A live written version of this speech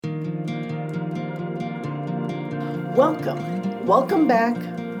Welcome back,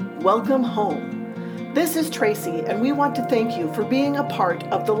 welcome home. This is Tracy, and we want to thank you for being a part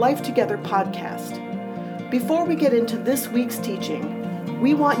of the Life Together podcast. Before we get into this week's teaching,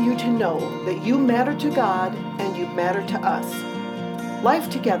 we want you to know that you matter to God and you matter to us. Life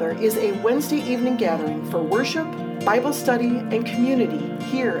Together is a Wednesday evening gathering for worship, Bible study, and community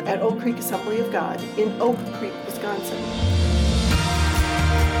here at Oak Creek Assembly of God in Oak Creek, Wisconsin.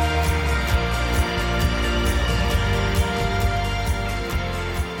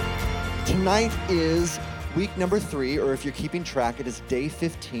 Tonight is week number 3, or if you're keeping track, it is day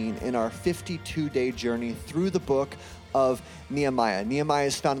 15 in our 52-day journey through the book of Nehemiah. Nehemiah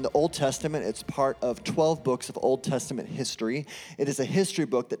is found in the Old Testament. It's part of 12 books of Old Testament history. It is a history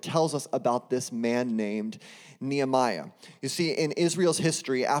book that tells us about this man named Nehemiah. You see, in Israel's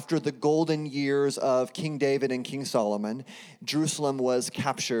history, after the golden years of King David and King Solomon, Jerusalem was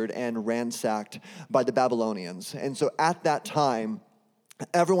captured and ransacked by the Babylonians. And so at that time,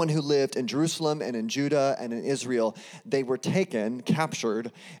 everyone who lived in Jerusalem and in Judah and in Israel, they were taken,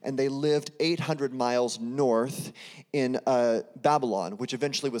 captured, and they lived 800 miles north in Babylon, which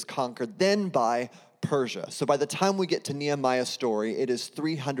eventually was conquered then by Persia. So by the time we get to Nehemiah's story, it is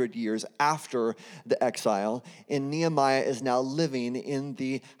 300 years after the exile, and Nehemiah is now living in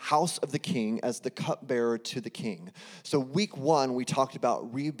the house of the king as the cupbearer to the king. So week 1, we talked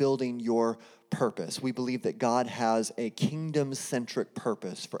about rebuilding your purpose. We believe that God has a kingdom-centric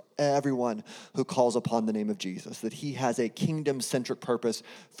purpose for everyone who calls upon the name of Jesus, that he has a kingdom-centric purpose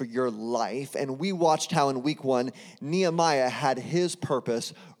for your life. And we watched how in week 1, Nehemiah had his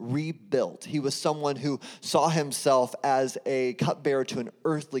purpose rebuilt. He was someone who saw himself as a cupbearer to an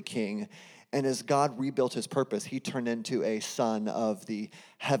earthly king. And as God rebuilt his purpose, he turned into a son of the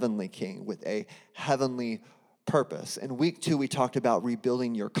heavenly king with a heavenly purpose. In week 2, we talked about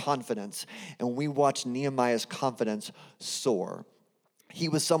rebuilding your confidence, and we watched Nehemiah's confidence soar. He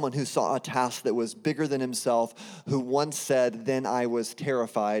was someone who saw a task that was bigger than himself, who once said, "Then I was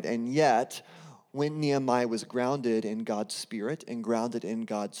terrified," and yet, when Nehemiah was grounded in God's Spirit and grounded in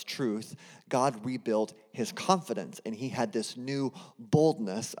God's truth, God rebuilt his confidence, and he had this new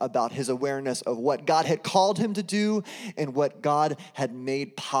boldness about his awareness of what God had called him to do and what God had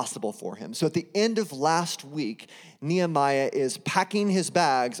made possible for him. So at the end of last week, Nehemiah is packing his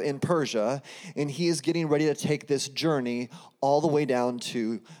bags in Persia, and he is getting ready to take this journey all the way down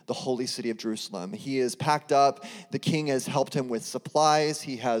to the holy city of Jerusalem. He is packed up. The king has helped him with supplies.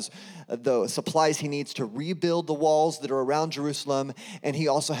 He has the supplies he needs to rebuild the walls that are around Jerusalem, and he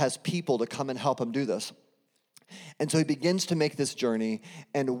also has people to come and help him do this. And so he begins to make this journey,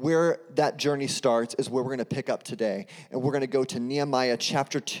 and where that journey starts is where we're going to pick up today. And we're going to go to Nehemiah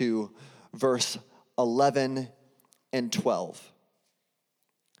chapter 2, verse 11 and 12.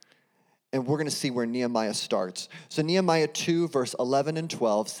 And we're going to see where Nehemiah starts. So Nehemiah 2, verse 11 and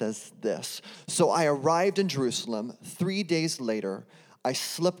 12 says this: "So I arrived in Jerusalem 3 days later. I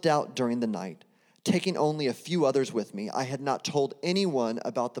slipped out during the night, taking only a few others with me. I had not told anyone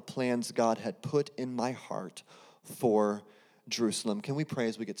about the plans God had put in my heart for Jerusalem." Can we pray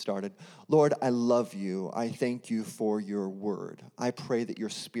as we get started? Lord, I love you. I thank you for your word. I pray that your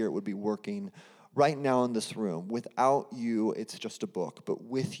Spirit would be working right now in this room. Without you, it's just a book. But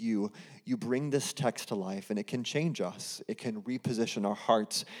with you, you bring this text to life, and it can change us. It can reposition our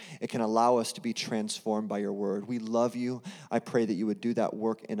hearts. It can allow us to be transformed by your word. We love you. I pray that you would do that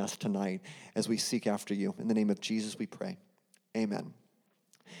work in us tonight as we seek after you. In the name of Jesus, we pray. Amen.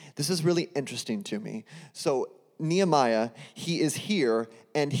 This is really interesting to me. So Nehemiah, he is here,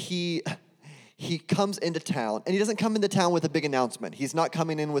 and he comes into town, and he doesn't come into town with a big announcement. He's not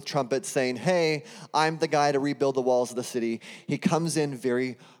coming in with trumpets saying, "Hey, I'm the guy to rebuild the walls of the city." He comes in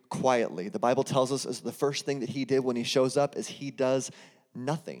very quietly. The Bible tells us the first thing that he did when he shows up is he does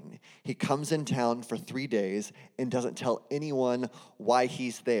nothing. He comes in town for 3 days and doesn't tell anyone why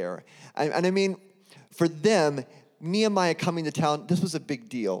he's there. And I mean, for them, Nehemiah coming to town, this was a big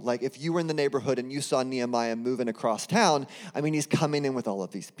deal. Like if you were in the neighborhood and you saw Nehemiah moving across town, I mean, he's coming in with all of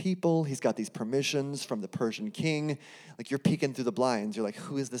these people. He's got these permissions from the Persian king. Like you're peeking through the blinds. You're like,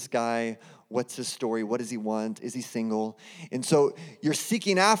 who is this guy? What's his story? What does he want? Is he single? And so you're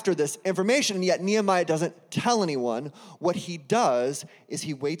seeking after this information, and yet Nehemiah doesn't tell anyone. What he does is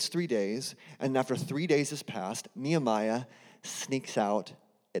he waits 3 days, and after 3 days has passed, Nehemiah sneaks out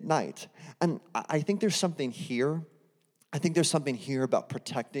at night. And I think there's something here. I think there's something here about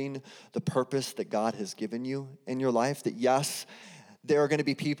protecting the purpose that God has given you in your life. That yes, there are going to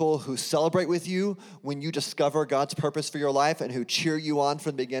be people who celebrate with you when you discover God's purpose for your life and who cheer you on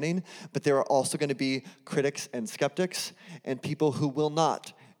from the beginning. But there are also going to be critics and skeptics and people who will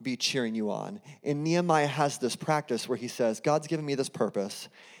not be cheering you on. And Nehemiah has this practice where he says, God's given me this purpose,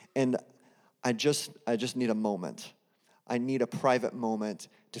 and I just need a moment. I need a private moment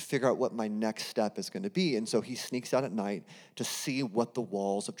to figure out what my next step is going to be. And so he sneaks out at night to see what the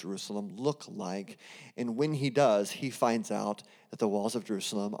walls of Jerusalem look like. And when he does, he finds out that the walls of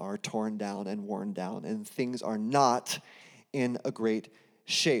Jerusalem are torn down and worn down, and things are not in a great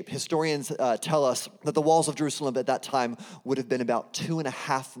shape. Historians tell us that the walls of Jerusalem at that time would have been about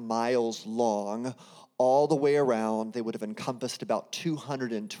 2.5 miles long all the way around. They would have encompassed about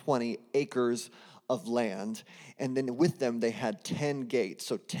 220 acres of land, and then with them they had 10 gates,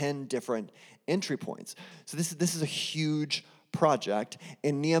 so 10 different entry points. So this is a huge project,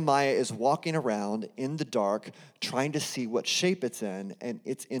 and Nehemiah is walking around in the dark trying to see what shape it's in, and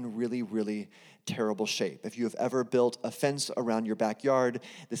it's in really, really terrible shape. If you have ever built a fence around your backyard,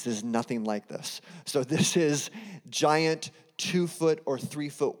 this is nothing like this. So this is giant 2-foot or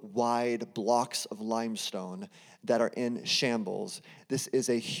 3-foot wide blocks of limestone that are in shambles. This is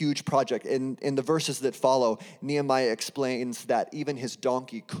a huge project. In the verses that follow, Nehemiah explains that even his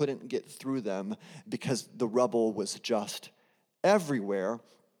donkey couldn't get through them because the rubble was just everywhere.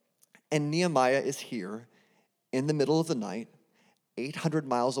 And Nehemiah is here in the middle of the night, 800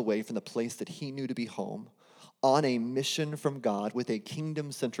 miles away from the place that he knew to be home, on a mission from God with a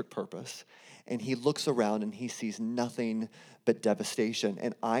kingdom-centric purpose. And he looks around and he sees nothing but devastation.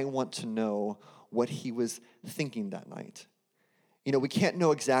 And I want to know what he was thinking that night. You know, we can't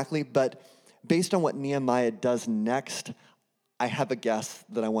know exactly, but based on what Nehemiah does next, I have a guess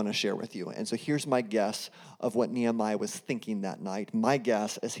that I want to share with you. And so here's my guess of what Nehemiah was thinking that night. My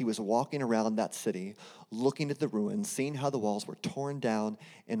guess, as he was walking around that city, looking at the ruins, seeing how the walls were torn down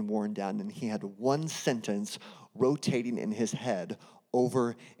and worn down, and he had one sentence rotating in his head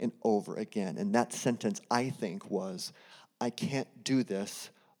over and over again. And that sentence, I think, was, I can't do this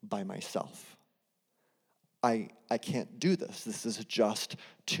by myself. I can't do this. This is just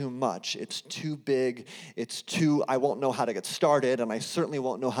too much. It's too big. I won't know how to get started, and I certainly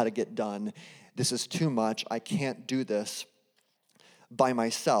won't know how to get done. This is too much. I can't do this by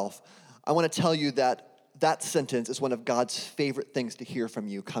myself. I want to tell you that sentence is one of God's favorite things to hear from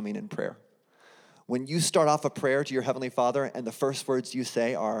you coming in prayer. When you start off a prayer to your Heavenly Father and the first words you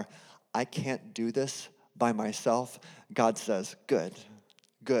say are, I can't do this by myself, God says, good.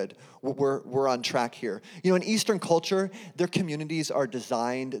 We're on track here. You know, in Eastern culture, their communities are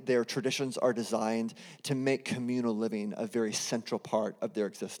designed, their traditions are designed to make communal living a very central part of their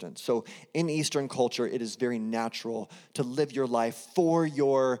existence. So in Eastern culture, it is very natural to live your life for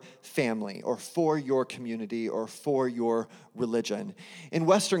your family or for your community or for your religion. In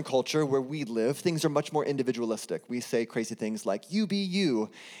Western culture, where we live, things are much more individualistic. We say crazy things like, you be you,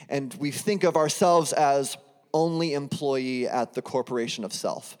 and we think of ourselves as only employee at the corporation of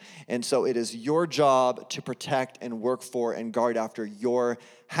self. And so it is your job to protect and work for and guard after your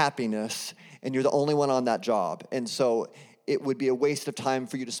happiness, and you're the only one on that job. And so it would be a waste of time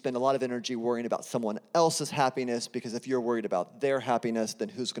for you to spend a lot of energy worrying about someone else's happiness, because if you're worried about their happiness, then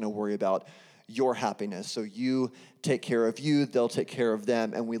who's going to worry about your happiness? So you take care of you, they'll take care of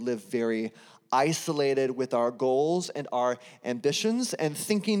them, and we live very isolated with our goals and our ambitions, and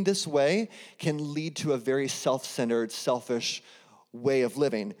thinking this way can lead to a very self-centered, selfish way of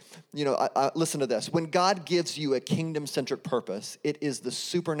living. You know, listen to this. When God gives you a kingdom-centric purpose, it is the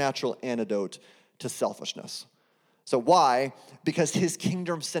supernatural antidote to selfishness. So why? Because his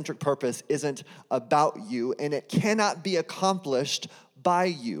kingdom-centric purpose isn't about you, and it cannot be accomplished by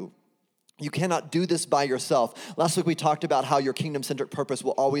you. You cannot do this by yourself. Last week we talked about how your kingdom-centric purpose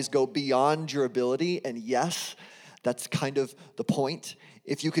will always go beyond your ability, and yes, that's kind of the point.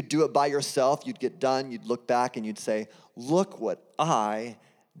 If you could do it by yourself, you'd get done, you'd look back, and you'd say, look what I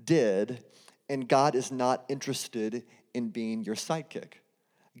did, and God is not interested in being your sidekick.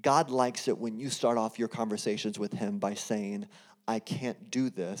 God likes it when you start off your conversations with him by saying, I can't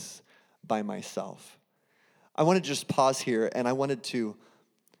do this by myself. I wanted to just pause here, and I wanted to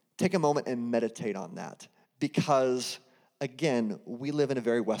take a moment and meditate on that, because, again, we live in a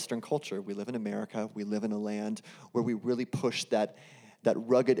very Western culture. We live in America. We live in a land where we really push that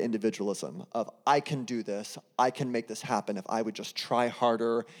rugged individualism of, I can do this, I can make this happen if I would just try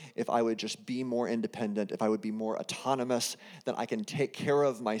harder, if I would just be more independent, if I would be more autonomous, then I can take care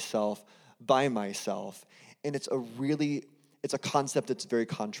of myself by myself. And it's a concept that's very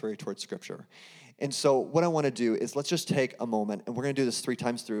contrary towards Scripture. And so what I want to do is let's just take a moment, and we're going to do this 3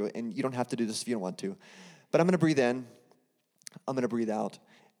 times through, and you don't have to do this if you don't want to. But I'm going to breathe in, I'm going to breathe out,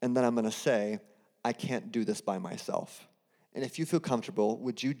 and then I'm going to say, I can't do this by myself. And if you feel comfortable,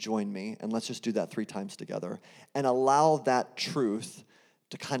 would you join me, and let's just do that 3 times together, and allow that truth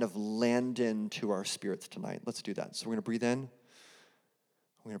to kind of land into our spirits tonight. Let's do that. So we're going to breathe in.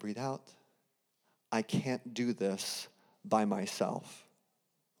 We're going to breathe out. I can't do this by myself.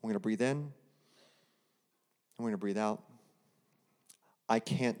 We're going to breathe in. And we're going to breathe out. I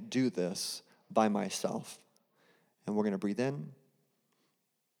can't do this by myself. And we're going to breathe in.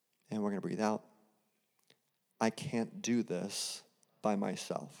 And we're going to breathe out. I can't do this by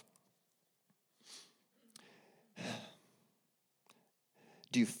myself.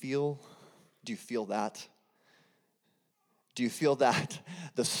 Do you feel that? Do you feel that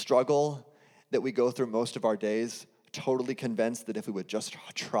the struggle that we go through most of our days, totally convinced that if we would just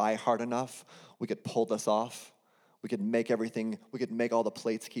try hard enough, we could pull this off? We could make all the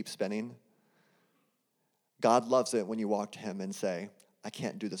plates keep spinning? God loves it when you walk to him and say, I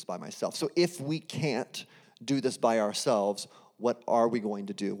can't do this by myself. So if we can't do this by ourselves, what are we going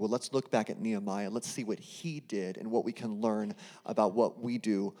to do? Well, let's look back at Nehemiah. Let's see what he did and what we can learn about what we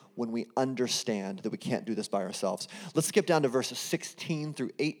do when we understand that we can't do this by ourselves. Let's skip down to verses 16 through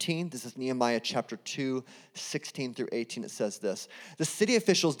 18. This is Nehemiah chapter 2, 16 through 18. It says this: The city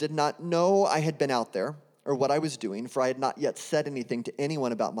officials did not know I had been out there or what I was doing, for I had not yet said anything to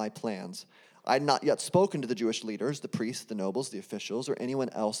anyone about my plans. I had not yet spoken to the Jewish leaders, the priests, the nobles, the officials, or anyone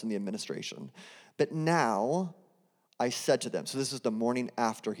else in the administration. But now I said to them, so this is the morning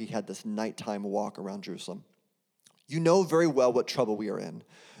after he had this nighttime walk around Jerusalem. You know very well what trouble we are in.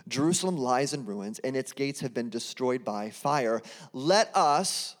 Jerusalem lies in ruins, and its gates have been destroyed by fire. Let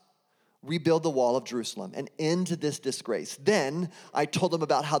us rebuild the wall of Jerusalem and end this disgrace. Then I told them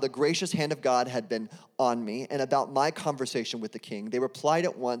about how the gracious hand of God had been on me and about my conversation with the king. They replied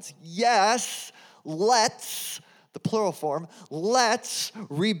at once, yes, let's, the plural form, let's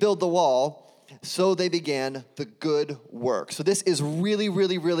rebuild the wall. So they began the good work. So this is really,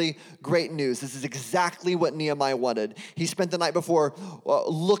 really, really great news. This is exactly what Nehemiah wanted. He spent the night before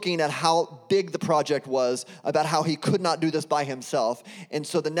looking at how big the project was, about how he could not do this by himself. And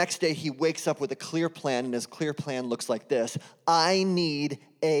so the next day he wakes up with a clear plan, and his clear plan looks like this: I need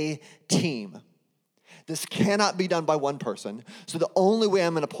a team. This cannot be done by one person. So the only way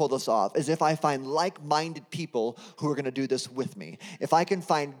I'm going to pull this off is if I find like-minded people who are going to do this with me. If I can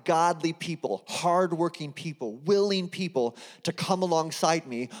find godly people, hardworking people, willing people to come alongside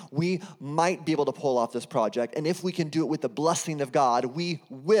me, we might be able to pull off this project. And if we can do it with the blessing of God, we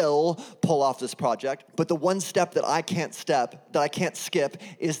will pull off this project. But the one step that I can't skip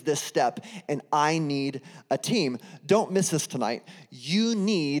is this step, and I need a team. Don't miss this tonight. You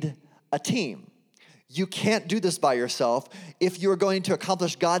need a team. You can't do this by yourself. If you're going to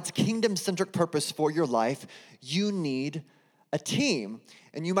accomplish God's kingdom-centric purpose for your life, you need a team.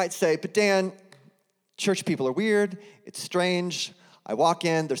 And you might say, but Dan, church people are weird. It's strange. I walk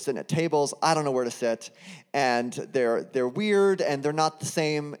in, they're sitting at tables. I don't know where to sit. And they're weird, and they're not the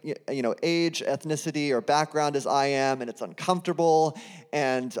same, age, ethnicity, or background as I am, and it's uncomfortable.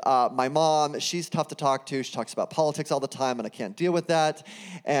 And my mom, she's tough to talk to. She talks about politics all the time, and I can't deal with that.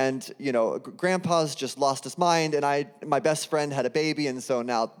 And, grandpa's just lost his mind, and my best friend had a baby, and so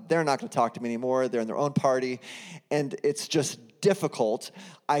now they're not going to talk to me anymore. They're in their own party, and it's just difficult.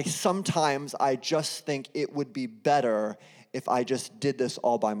 Sometimes I just think it would be better if I just did this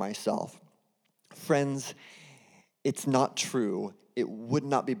all by myself. Friends, it's not true. It would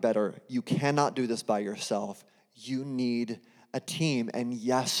not be better. You cannot do this by yourself. You need a team. And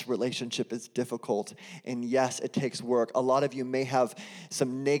yes, relationship is difficult. And yes, it takes work. A lot of you may have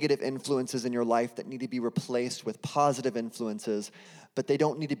some negative influences in your life that need to be replaced with positive influences, but they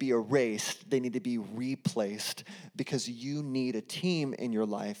don't need to be erased. They need to be replaced, because you need a team in your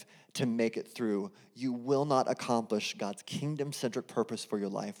life to make it through. You will not accomplish God's kingdom-centric purpose for your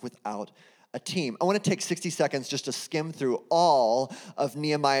life without a team. I want to take 60 seconds just to skim through all of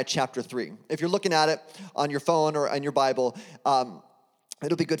Nehemiah chapter 3. If you're looking at it on your phone or on your Bible,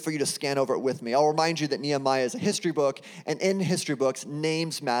 it'll be good for you to scan over it with me. I'll remind you that Nehemiah is a history book, and in history books,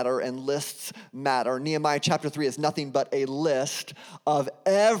 names matter and lists matter. Nehemiah chapter 3 is nothing but a list of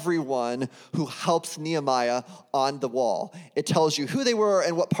everyone who helps Nehemiah on the wall. It tells you who they were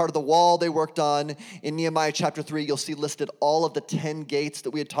and what part of the wall they worked on. In Nehemiah chapter 3, you'll see listed all of the 10 gates that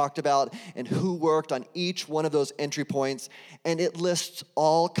we had talked about and who worked on each one of those entry points, and it lists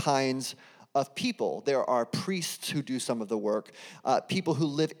all kinds of people. There are priests who do some of the work, people who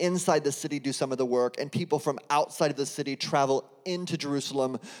live inside the city do some of the work, and people from outside of the city travel into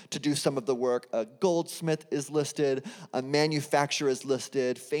Jerusalem to do some of the work. A goldsmith is listed, a manufacturer is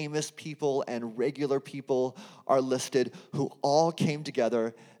listed, famous people and regular people are listed, who all came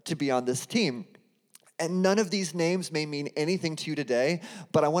together to be on this team. And none of these names may mean anything to you today,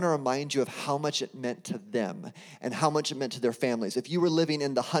 but I want to remind you of how much it meant to them and how much it meant to their families. If you were living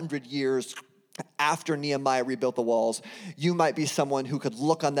in the 100 years after Nehemiah rebuilt the walls, you might be someone who could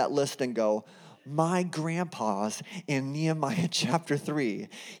look on that list and go, my grandpa's in Nehemiah chapter 3.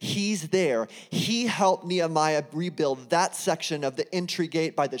 He's there. He helped Nehemiah rebuild that section of the entry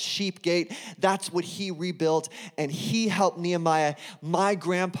gate by the sheep gate. That's what he rebuilt, and he helped Nehemiah. My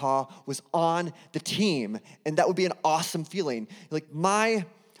grandpa was on the team, and that would be an awesome feeling. Like, my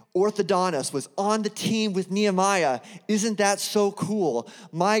orthodontist was on the team with Nehemiah. Isn't that so cool?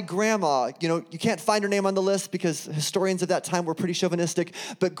 My grandma, you can't find her name on the list because historians of that time were pretty chauvinistic,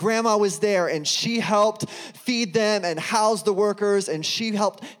 but grandma was there and she helped feed them and house the workers and she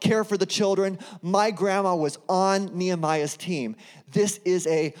helped care for the children. My grandma was on Nehemiah's team. This is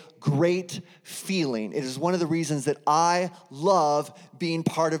a great feeling. It is one of the reasons that I love being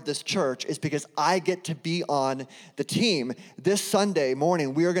part of this church, is because I get to be on the team. This Sunday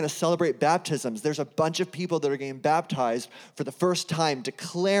morning, we are going to celebrate baptisms. There's a bunch of people that are getting baptized for the first time,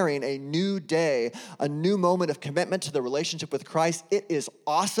 declaring a new day, a new moment of commitment to the relationship with Christ. It is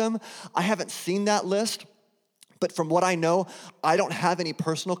awesome. I haven't seen that list, but from what I know, I don't have any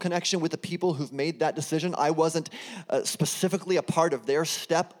personal connection with the people who've made that decision. I wasn't specifically a part of their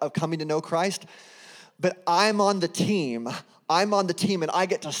step of coming to know Christ, but I'm on the team. I'm on the team, and I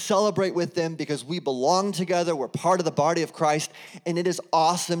get to celebrate with them because we belong together. We're part of the body of Christ, and it is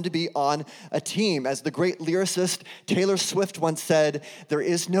awesome to be on a team. As the great lyricist Taylor Swift once said, there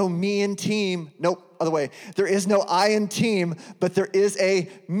is no me in team. Nope, other way. There is no I in team, but there is a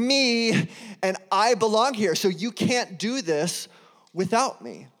me, and I belong here. So you can't do this without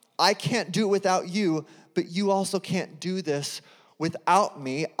me. I can't do it without you, but you also can't do this without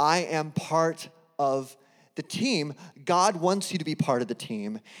me. I am part of the team. God wants you to be part of the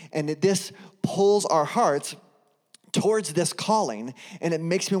team, and this pulls our hearts towards this calling, and it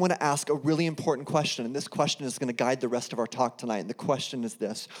makes me want to ask a really important question, and this question is going to guide the rest of our talk tonight, and the question is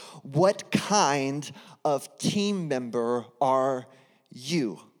this: what kind of team member are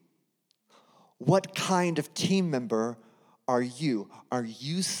you? What kind of team member are you? Are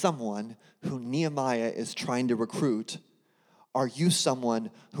you someone who Nehemiah is trying to recruit? Are you someone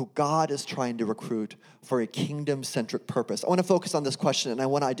who God is trying to recruit for a kingdom-centric purpose? I want to focus on this question, and I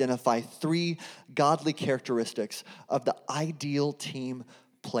want to identify 3 godly characteristics of the ideal team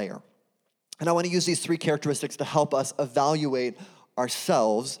player. And I want to use these 3 characteristics to help us evaluate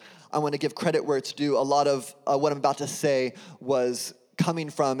ourselves. I want to give credit where it's due. A lot of what I'm about to say was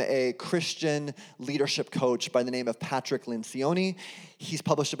coming from a Christian leadership coach by the name of Patrick Lencioni. He's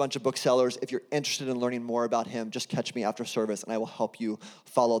published a bunch of booksellers. If you're interested in learning more about him, just catch me after service, and I will help you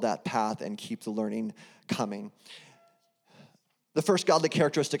follow that path and keep the learning coming. The first godly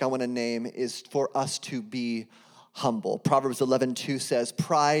characteristic I want to name is for us to be humble. Proverbs 11:2 says,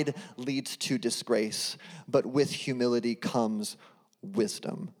 pride leads to disgrace, but with humility comes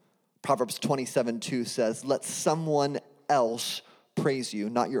wisdom. Proverbs 27:2 says, let someone else praise you,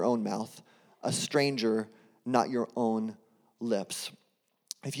 not your own mouth, a stranger, not your own lips.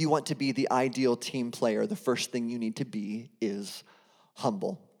 If you want to be the ideal team player, the first thing you need to be is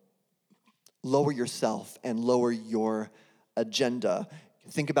humble. Lower yourself and lower your agenda.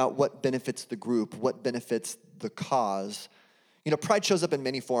 Think about what benefits the group, what benefits the cause. Pride shows up in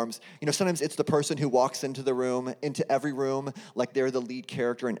many forms. Sometimes it's the person who walks into every room, like they're the lead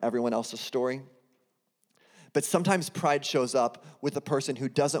character in everyone else's story. But sometimes pride shows up with a person who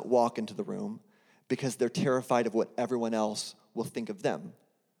doesn't walk into the room because they're terrified of what everyone else will think of them.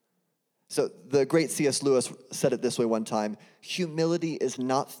 So the great C.S. Lewis said it this way one time: humility is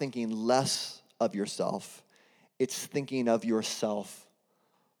not thinking less of yourself, it's thinking of yourself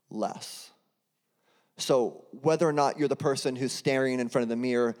less. So whether or not you're the person who's staring in front of the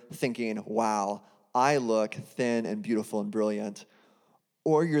mirror thinking, wow, I look thin and beautiful and brilliant,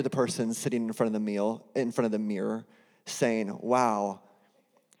 or you're the person sitting in front of the mirror saying, wow,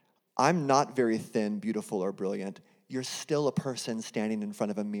 I'm not very thin, beautiful, or brilliant, you're still a person standing in front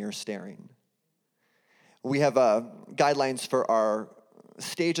of a mirror staring. We have guidelines for our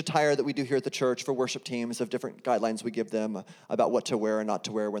stage attire that we do here at the church for worship teams, of different guidelines we give them about what to wear and not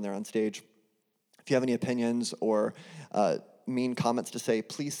to wear when they're on stage. If you have any opinions or mean comments to say,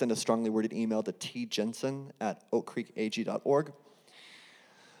 please send a strongly worded email to tjensen@oakcreekag.org.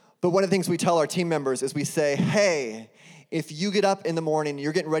 But one of the things we tell our team members is we say, hey, if you get up in the morning,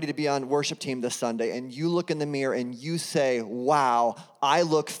 you're getting ready to be on worship team this Sunday, and you look in the mirror and you say, wow, I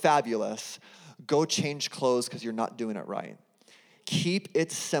look fabulous, go change clothes because you're not doing it right. Keep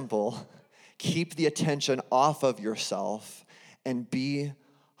it simple. Keep the attention off of yourself and be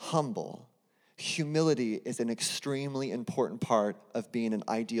humble. humility is an extremely important part of being an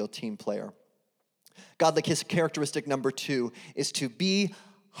ideal team player. Godly characteristic number 2 is to be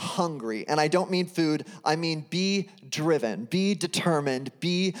hungry. And I don't mean food, I mean be driven, be determined,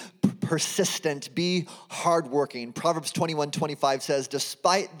 be persistent, be hardworking. Proverbs 21:25 says,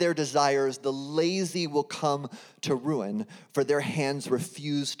 despite their desires, the lazy will come to ruin, for their hands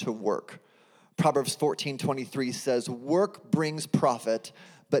refuse to work. Proverbs 14:23 says, work brings profit,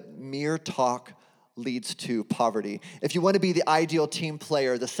 but mere talk leads to poverty. If you want to be the ideal team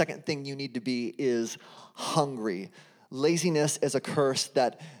player, the second thing you need to be is hungry. Laziness is a curse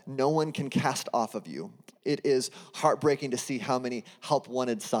that no one can cast off of you. It is heartbreaking to see how many help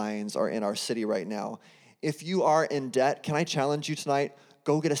wanted signs are in our city right now. If you are in debt, can I challenge you tonight?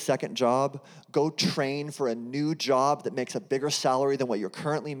 Go get a second job. Go train for a new job that makes a bigger salary than what you're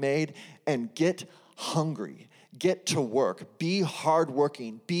currently made, and get hungry. Get to work. Be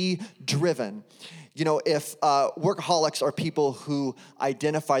hardworking. Be driven. You know, if workaholics are people who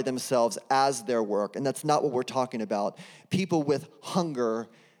identify themselves as their work, and that's not what we're talking about. People with hunger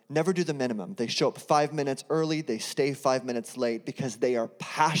never do the minimum. They show up 5 minutes early, they stay 5 minutes late because they are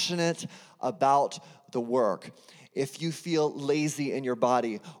passionate about the work. If you feel lazy in your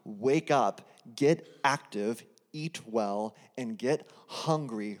body, wake up, get active, eat well, and get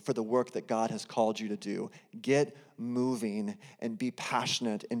hungry for the work that God has called you to do. Get moving and be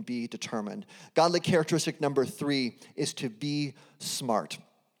passionate and be determined. Godly characteristic number 3 is to be smart.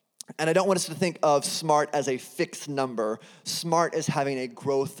 And I don't want us to think of smart as a fixed number. Smart is having a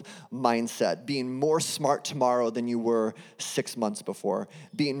growth mindset, being more smart tomorrow than you were 6 months before,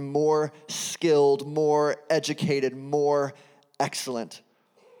 being more skilled, more educated, more excellent.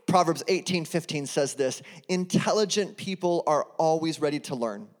 Proverbs 18:15 says this, intelligent people are always ready to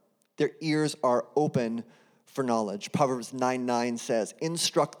learn. Their ears are open for knowledge. Proverbs 9:9 says,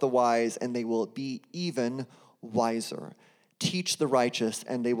 instruct the wise and they will be even wiser. Teach the righteous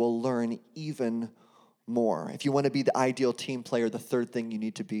and they will learn even more. If you want to be the ideal team player, the third thing you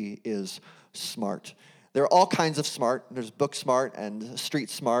need to be is smart. There are all kinds of smart. There's book smart and street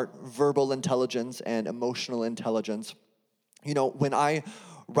smart, verbal intelligence and emotional intelligence. You know, when I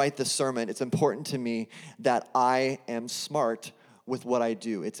write the sermon, it's important to me that I am smart with what I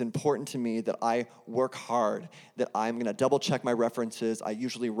do. It's important to me that I work hard, that I'm going to double check my references. I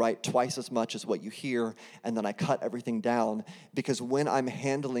usually write twice as much as what you hear, and then I cut everything down, because when I'm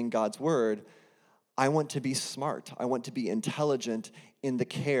handling God's word, I want to be smart. I want to be intelligent in the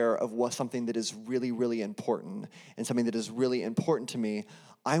care of something that is really, really important, and something that is really important to me.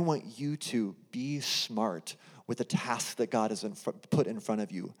 I want you to be smart with the tasks that God has put in front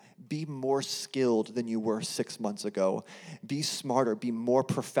of you. Be more skilled than you were 6 months ago. Be smarter, be more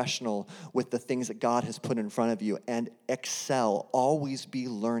professional with the things that God has put in front of you, and excel. Always be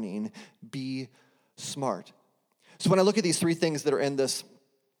learning. Be smart. So when I look at these 3 things that are in this,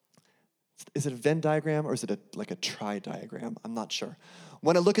 is it a Venn diagram or is it like a tri-diagram? I'm not sure.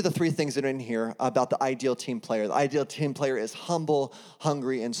 When I look at the 3 things that are in here about the ideal team player, the ideal team player is humble,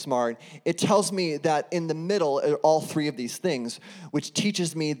 hungry, and smart. It tells me that in the middle are all 3 of these things, which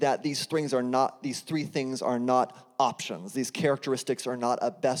teaches me that these 3 things are not options. These characteristics are not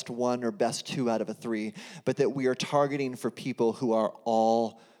a best 1 or best 2 out of a 3, but that we are targeting for people who are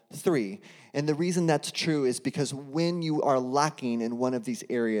all 3. And the reason that's true is because when you are lacking in one of these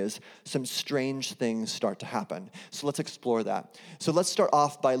areas, some strange things start to happen. So let's explore that. So let's start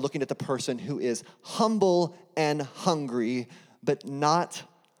off by looking at the person who is humble and hungry, but not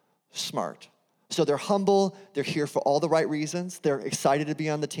smart. So they're humble, they're here for all the right reasons, they're excited to be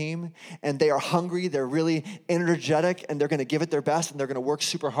on the team, and they are hungry, they're really energetic, and they're gonna give it their best, and they're gonna work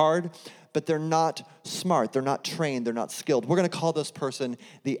super hard, but they're not smart, they're not trained, they're not skilled. We're gonna call this person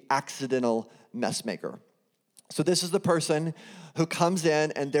the accidental messmaker. So this is the person who comes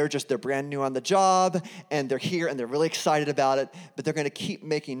in and they're brand new on the job, and they're here and they're really excited about it, but they're gonna keep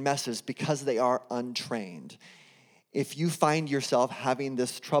making messes because they are untrained. If you find yourself having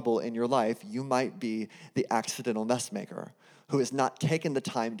this trouble in your life, you might be the accidental messmaker who has not taken the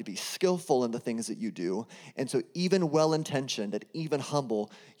time to be skillful in the things that you do. And so even well-intentioned and even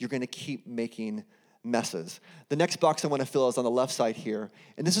humble, you're going to keep making messes. The next box I want to fill is on the left side here.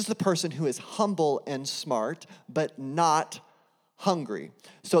 And this is the person who is humble and smart, but not hungry.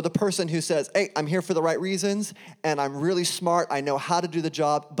 So the person who says, hey, I'm here for the right reasons, and I'm really smart, I know how to do the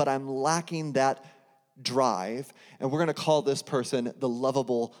job, but I'm lacking that drive, and we're going to call this person the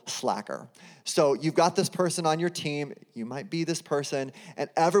lovable slacker. So you've got this person on your team, you might be this person, and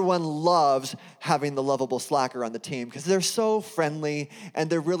everyone loves having the lovable slacker on the team because they're so friendly, and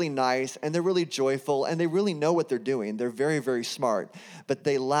they're really nice, and they're really joyful, and they really know what they're doing. They're very, very smart, but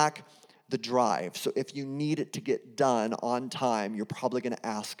they lack the drive. So if you need it to get done on time, you're probably going to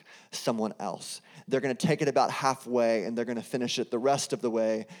ask someone else. They're going to take it about halfway, and they're going to finish it the rest of the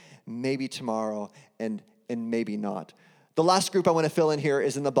way, maybe tomorrow, and maybe not. The last group I want to fill in here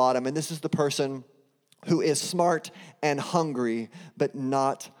is in the bottom, and this is the person who is smart and hungry, but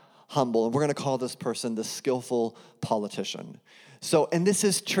not humble. And we're going to call this person the skillful politician. So, and this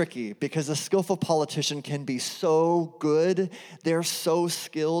is tricky because a skillful politician can be so good, they're so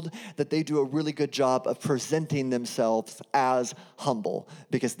skilled that they do a really good job of presenting themselves as humble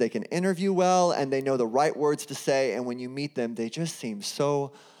because they can interview well and they know the right words to say, and when you meet them, they just seem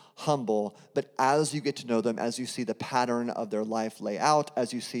so humble. But as you get to know them, as you see the pattern of their life lay out,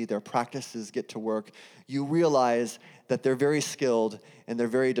 as you see their practices get to work, you realize that they're very skilled and they're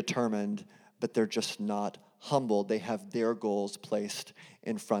very determined, but they're just not humble. They have their goals placed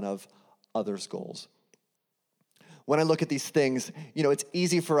in front of others' goals. When I look at these things, it's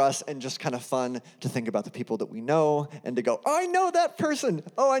easy for us and just kind of fun to think about the people that we know and to go, oh, I know that person.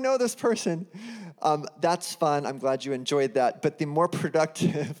 Oh, I know this person. That's fun. I'm glad you enjoyed that. But the more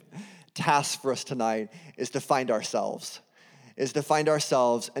productive task for us tonight is to find ourselves,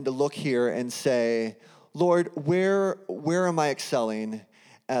 and to look here and say, Lord, where am I excelling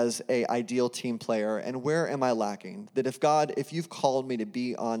as an ideal team player, and where am I lacking? That if you've called me to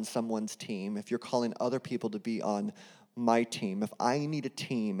be on someone's team, if you're calling other people to be on my team, if I need a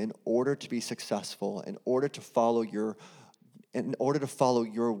team in order to be successful, in order to follow your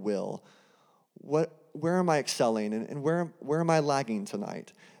will, where am I excelling, and where am I lagging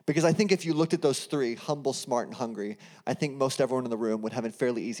tonight? Because I think if you looked at those three, humble, smart, and hungry, I think most everyone in the room would have a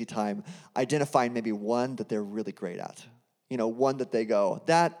fairly easy time identifying maybe one that they're really great at. One that they go,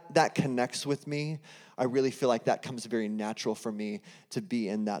 that connects with me. I really feel like that comes very natural for me to be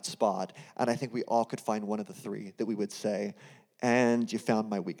in that spot. And I think we all could find one of the three that we would say, and you found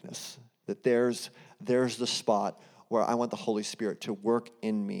my weakness. That there's the spot where I want the Holy Spirit to work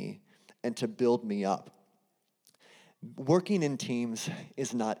in me and to build me up. Working in teams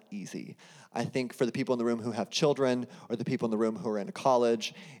is not easy. I think for the people in the room who have children or the people in the room who are in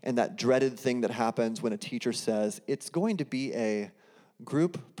college, and that dreaded thing that happens when a teacher says, it's going to be a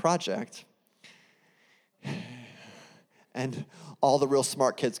group project, and all the real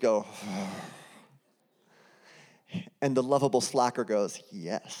smart kids go, and the lovable slacker goes,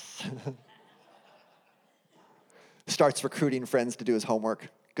 yes. Starts recruiting friends to do his homework.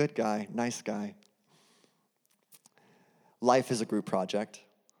 Good guy, nice guy. Life is a group project.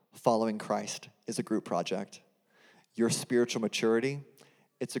 Following Christ is a group project. Your spiritual maturity,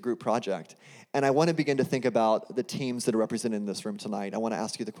 it's a group project. And I want to begin to think about the teams that are represented in this room tonight. I want to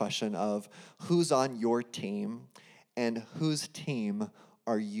ask you the question of who's on your team and whose team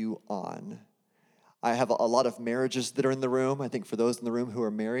are you on? I have a lot of marriages that are in the room. I think for those in the room who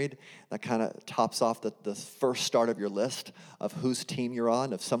are married, that kind of tops off the first start of your list of whose team you're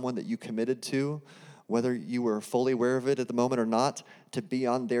on, of someone that you committed to, whether you were fully aware of it at the moment or not, to be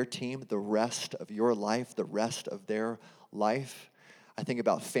on their team the rest of your life, the rest of their life. I think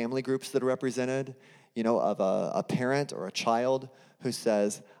about family groups that are represented, of a parent or a child who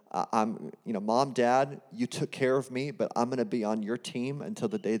says, Mom, Dad, you took care of me, but I'm going to be on your team until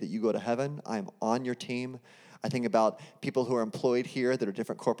the day that you go to heaven. I'm on your team. I think about people who are employed here that are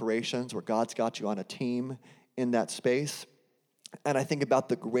different corporations where God's got you on a team in that space. And I think about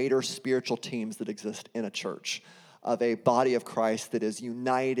the greater spiritual teams that exist in a church, of a body of Christ that is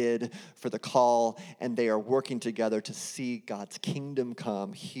united for the call, and they are working together to see God's kingdom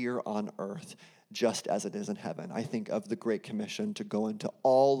come here on earth just as it is in heaven. I think of the Great Commission to go into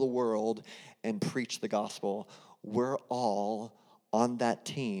all the world and preach the gospel. We're all on that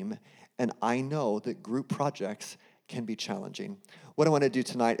team, and I know that group projects can be challenging. What I want to do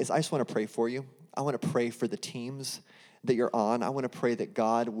tonight is I just want to pray for you. I want to pray for the teams that you're on. I want to pray that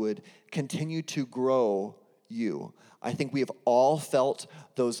God would continue to grow you. I think we have all felt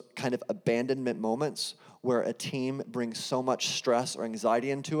those kind of abandonment moments where a team brings so much stress or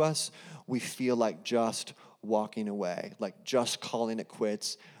anxiety into us, we feel like just walking away, like just calling it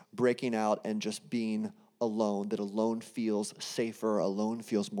quits, breaking out and just being alone, that alone feels safer, alone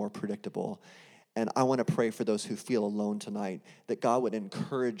feels more predictable. And I want to pray for those who feel alone tonight, that God would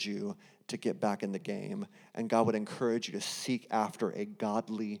encourage you to get back in the game, and God would encourage you to seek after a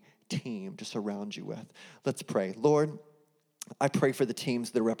godly team to surround you with. Let's pray. Lord, I pray for the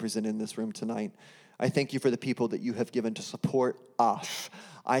teams that are represented in this room tonight. I thank you for the people that you have given to support us.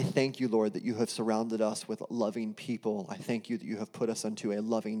 I thank you, Lord, that you have surrounded us with loving people. I thank you that you have put us into a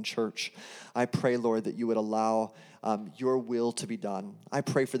loving church. I pray, Lord, that you would allow your will to be done. I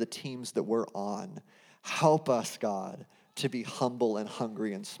pray for the teams that we're on. Help us, God, to be humble and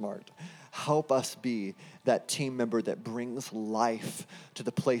hungry and smart. Help us be that team member that brings life to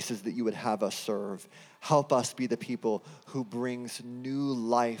the places that you would have us serve. Help us be the people who brings new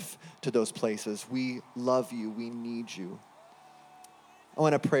life to those places. We love you. We need you. I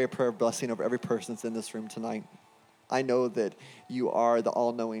want to pray a prayer of blessing over every person that's in this room tonight. I know that you are the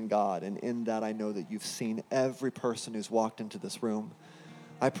all-knowing God, and in that I know that you've seen every person who's walked into this room.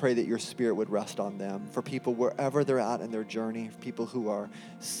 I pray that your Spirit would rest on them, for people wherever they're at in their journey, people who are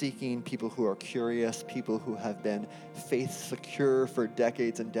seeking, people who are curious, people who have been faith secure for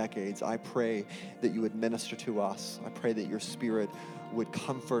decades and decades. I pray that you would minister to us. I pray that your Spirit would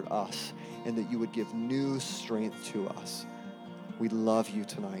comfort us and that you would give new strength to us. We love you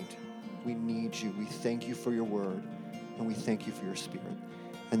tonight. We need you. We thank you for your word, and we thank you for your Spirit.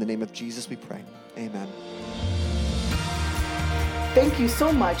 In the name of Jesus we pray. Amen. Thank you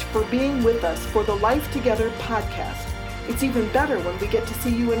so much for being with us for the Life Together podcast. It's even better when we get to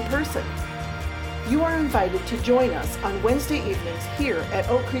see you in person. You are invited to join us on Wednesday evenings here at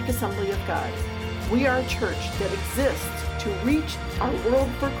Oak Creek Assembly of God. We are a church that exists to reach our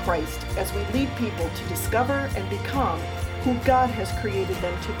world for Christ as we lead people to discover and become who God has created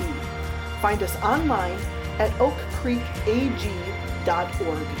them to be. Find us online at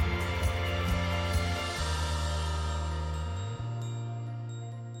oakcreekag.org.